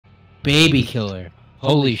baby killer.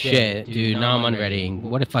 Holy shit, dude. Now I'm unreadying.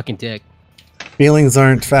 What a fucking dick. Feelings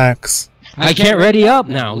aren't facts. I can't ready up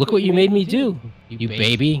now. Look what you made me do. You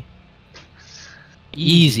baby.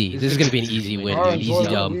 Easy. This is gonna be an easy win, dude. Easy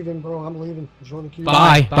dub. I'm leaving, bro. I'm leaving. Enjoy the queue.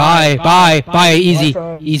 Bye.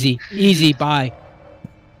 Easy. Easy. Bye.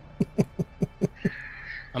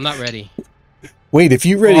 I'm not ready. Wait, if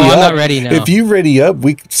you ready I'm up, not ready now. If you ready up,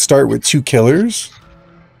 we could start with 2 killers.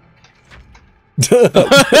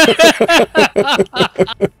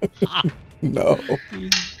 No.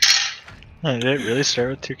 Did it really start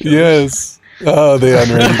with 2 killers? Yes. Oh, they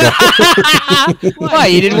unready. Why?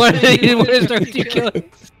 You didn't want to start with 2 killers?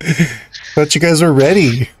 Thought you guys were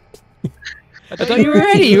ready. I thought you were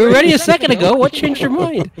ready. You were ready a second ago. What changed your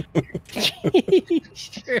mind?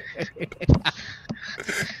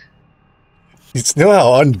 You know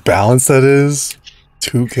how unbalanced that is?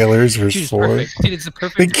 2 killers versus 4. Dude, it's the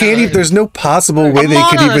perfect. They can't even. There's no possible way they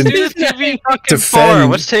could even defend.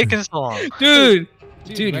 What's taking so long? Dude,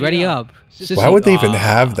 ready up. Why would they even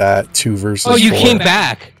have that 2 versus 4? Oh, you came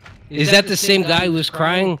back. Is that the same guy who was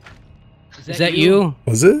crying? Is that you?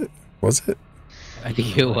 Was it? Was it? I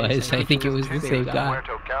think it was. I think it was the same guy.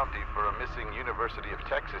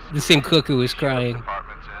 The same cook who was crying.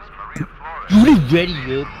 You ready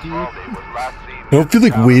up, dude? I don't feel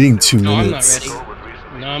like waiting 2 minutes.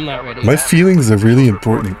 No, I'm not ready. My feelings are really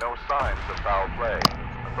important.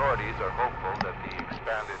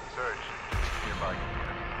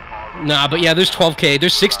 Nah, but yeah, there's 12K.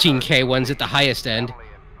 There's 16K ones at the highest end.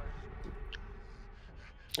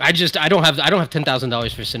 I don't have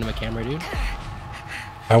 $10,000 for cinema camera, dude.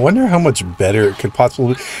 I wonder how much better it could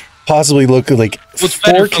possibly look like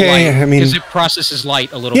 4K. I mean, because it processes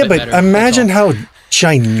light a little bit better. Yeah, but imagine how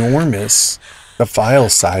ginormous the file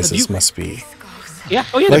sizes must be. Yeah,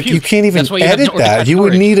 oh yeah, like you can't even edit that. You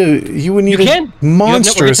would need a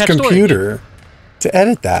monstrous computer to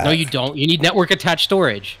edit that. No, you don't. You need network attached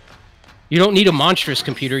storage. You don't need a monstrous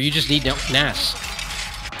computer. You just need NAS.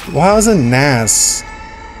 Well, how's a NAS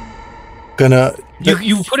gonna?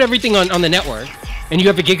 You put everything on the network, and you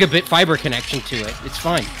have a gigabit fiber connection to it. It's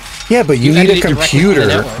fine. Yeah, but you need a computer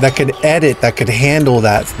that could edit, that could handle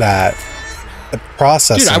that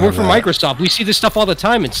processing. Dude, I work for Microsoft. We see this stuff all the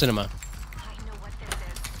time in cinema.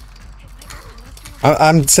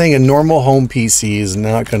 I'm saying a normal home PC is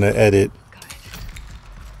not going to edit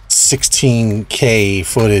 16K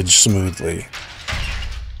footage smoothly.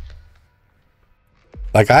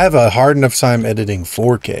 Like, I have a hard enough time editing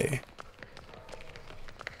 4K.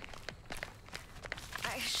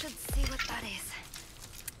 I should see what that is.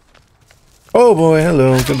 Oh boy,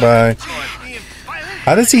 hello, goodbye.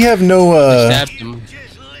 How does he have no, how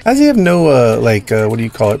does he have no, like, what do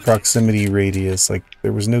you call it, proximity radius? Like,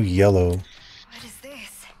 there was no yellow. What is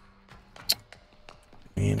this?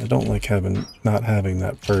 I mean, I don't like not having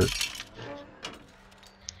that perk.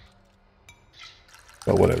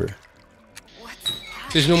 But whatever.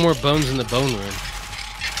 There's no more bones in the bone room.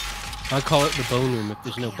 I call it the bone room if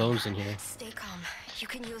there's no bones in here. Stay calm. You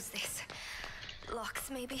can use this. Locks,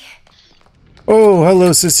 maybe? Oh, hello,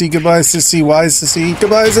 sissy. Goodbye, sissy. Why, sissy?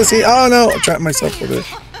 Goodbye, sissy. Oh, no. I trapped myself with it.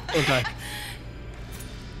 Okay.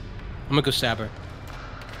 I'm gonna go stab her.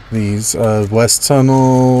 These, West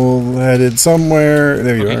Tunnel headed somewhere.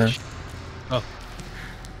 There you are. Oh.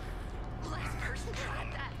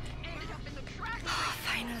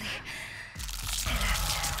 Finally.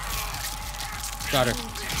 Got her.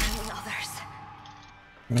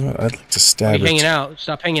 You know what? I'd like to stab her. Hanging out.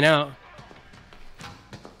 Stop hanging out.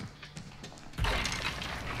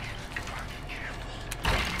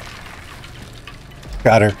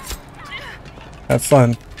 Got her. Have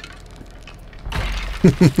fun.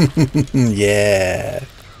 Yeah.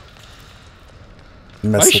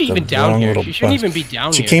 Why is she even down here? She shouldn't even be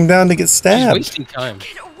down here. She came down to get stabbed. She's wasting time.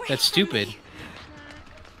 That's stupid.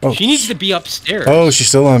 Oh, she needs to be upstairs. Oh, she's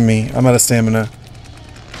still on me. I'm out of stamina.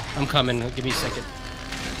 I'm coming. Give me a second.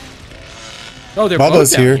 Oh, they're Baba's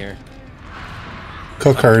both down here.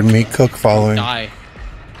 Cook heard me. Cook following. Die.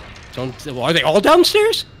 Are they all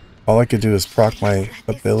downstairs? All I could do is proc my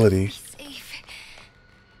ability.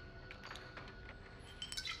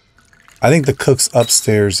 I think the cook's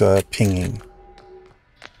upstairs pinging.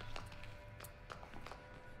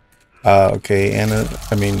 Okay, Anna,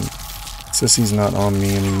 I mean, Sissy's not on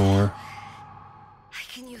me anymore. I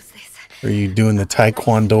can use this. Are you doing the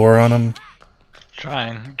taekwondo on him?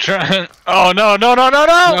 Trying. Oh, no.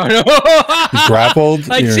 You grappled?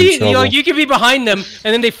 Like, You're see, in trouble. you can be behind them,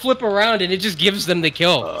 and then they flip around, and it just gives them the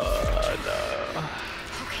kill. No.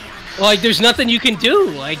 Like, there's nothing you can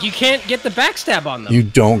do. Like, you can't get the backstab on them. You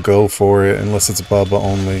don't go for it unless it's Bubba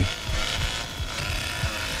only.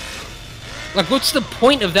 Like, what's the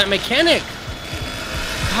point of that mechanic?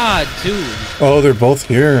 God, dude. Oh, they're both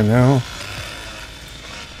here now.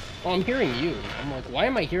 Oh, I'm hearing you. I'm like, why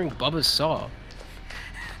am I hearing Bubba's saw?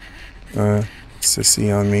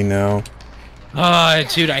 Sissy on me now. Ah,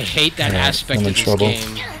 dude, I hate that aspect I'm in of this trouble.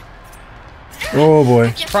 game. Oh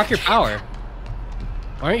boy. Just proc your power.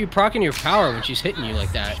 Why aren't you procking your power when she's hitting you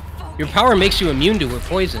like that? Your power makes you immune to her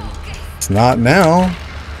poison. It's not now.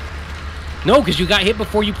 No, because you got hit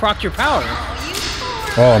before you procced your power.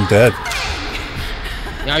 Oh, I'm dead.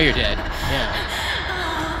 Now you're dead. Yeah.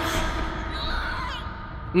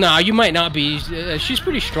 Nah, you might not be. She's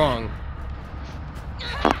pretty strong.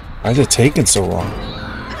 Why is it taking so long?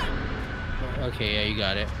 Okay, yeah, you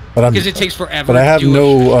got it. But Because it takes forever. But I have to do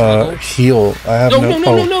no heal. I have no,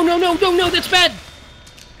 no. No, that's bad.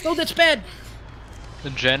 No, that's bad. The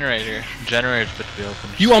generator's about to be open.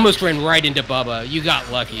 You almost ran right into Bubba. You got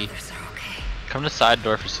lucky. Come to side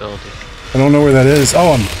door facility. I don't know where that is.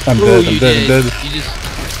 Oh, I'm dead. I'm dead. You just.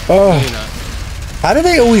 Oh. You're not. How do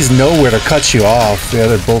they always know where to cut you off? Yeah,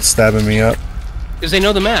 they're both stabbing me up. Because they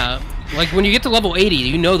know the map. Like, when you get to level 80,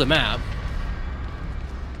 you know the map.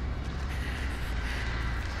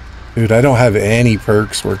 Dude, I don't have any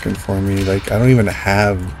perks working for me. Like, I don't even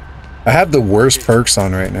have... I have the worst perks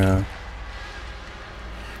on right now.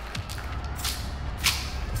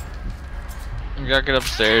 You gotta get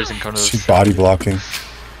upstairs and come to the... She's body blocking.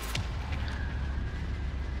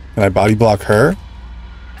 Can I body block her?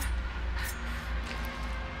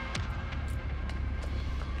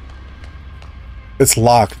 It's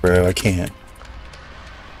locked, bro. I can't.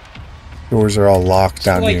 Doors are all locked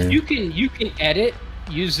down like, here. You can edit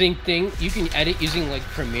using like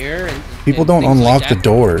Premiere and People and don't things unlock like the that.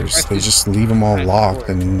 doors. They just leave them all locked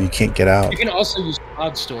and then you can't get out. You can also use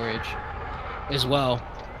cloud storage as well.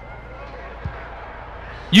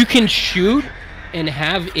 You can shoot and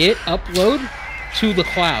have it upload to the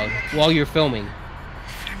cloud while you're filming.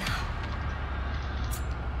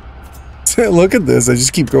 Look at this. I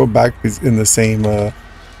just keep going back in the same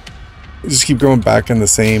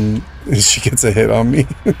she gets a hit on me.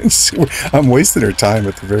 I'm wasting her time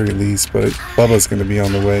at the very least, but Bubba's gonna be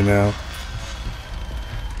on the way now.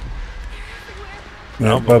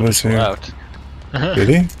 No, Bubba's here. Left. Did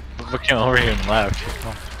he? Bubba came over here and left.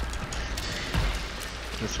 Oh.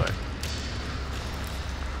 This way.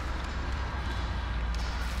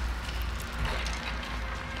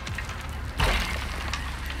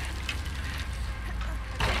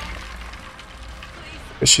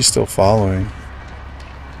 Is she still following?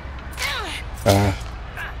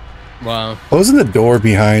 Wow. Closing the door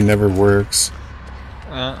behind never works.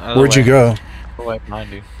 Where'd you go? Right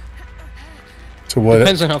behind you. To what?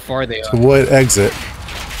 Depends on how far they are. To what exit?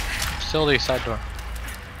 Facility side door.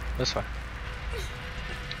 This way.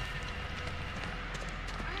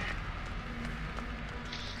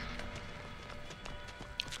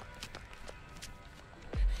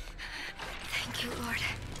 Thank you, Lord.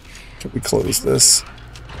 Can we close this?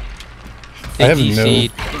 They I have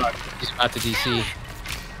DC'd. He's about to DC.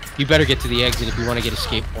 You better get to the exit if you want to get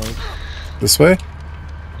escape point. This way?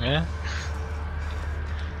 Yeah.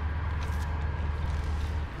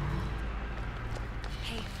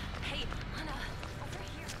 Hey, Anna, over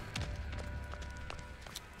here.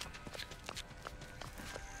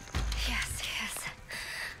 Yes.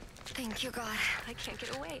 Thank you, God. I can't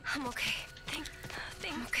get away. I'm okay. I'm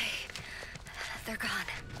okay. They're gone.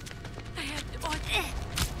 I had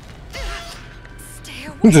stay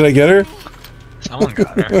away. Did I get her? Someone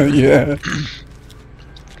got her. Yeah.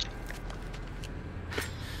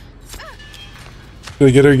 Did I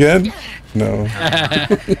get her again? No.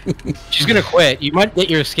 She's gonna quit. You might get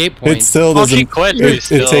your escape point. It still Oh, she doesn't. quit,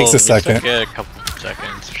 but It takes a second. It took a couple of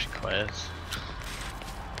seconds so she quits.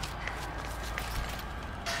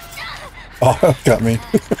 Oh, got me.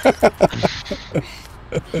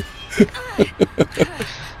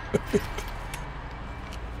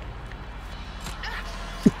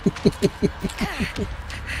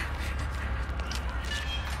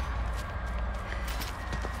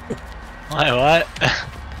 Wait, what?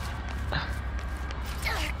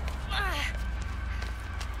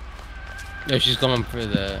 No, she's going for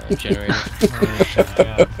the generator.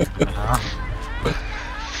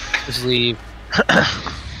 Just leave.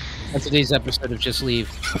 That's today's episode of Just Leave.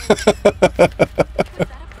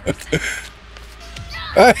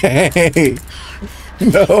 Hey!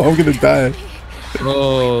 No, I'm gonna die.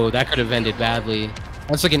 Oh, that could have ended badly.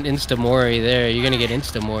 That's like an insta-mori there. You're gonna get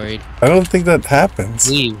insta-moried. I don't think that happens.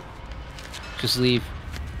 Leave. Just leave.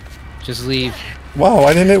 Just leave. Wow,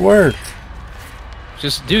 why didn't it work?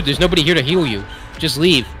 Just, dude, there's nobody here to heal you. Just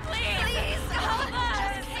leave.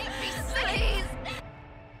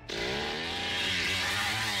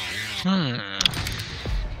 What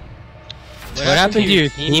happened to your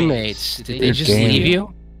teammates? Did they just game. leave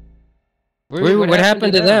you? What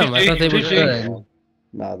happened to them? I thought they were good.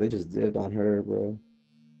 Nah, they just dipped on her, bro.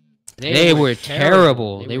 They were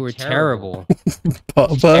terrible. They were terrible.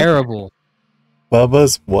 Bubba? Terrible.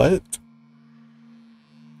 Bubba's what?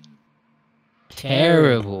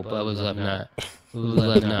 Terrible. Bubba's left nut. Bubba's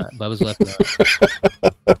left nut. Bubba's left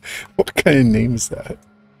nut. What kind of name is that?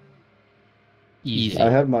 Easy. I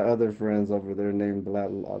have my other friends over there named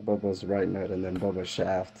Bubba's Right Nut and then Bubba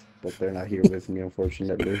Shaft, but they're not here with me,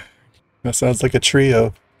 unfortunately. That sounds like a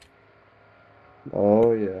trio.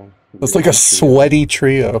 Oh, yeah. That's like a sweaty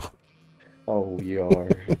trio. Oh, we are.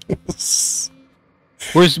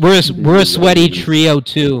 We're a sweaty trio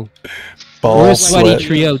too. We're a sweaty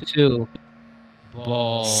trio too.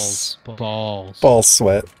 Balls. Ball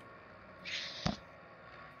sweat.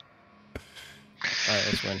 Alright,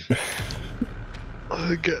 let's win.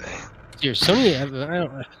 Okay. Here, Sony, I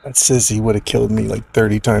don't... That says he would have killed me like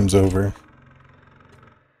 30 times over.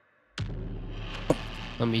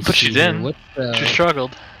 Let me But see you here. didn't. What the... You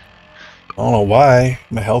struggled. I don't know why.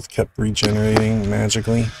 My health kept regenerating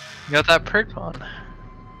magically. You got that perk on.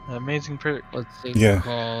 An amazing perk. What's it Yeah.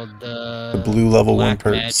 called? The blue level 1 Black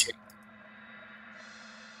perks. Magic.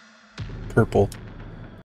 Purple.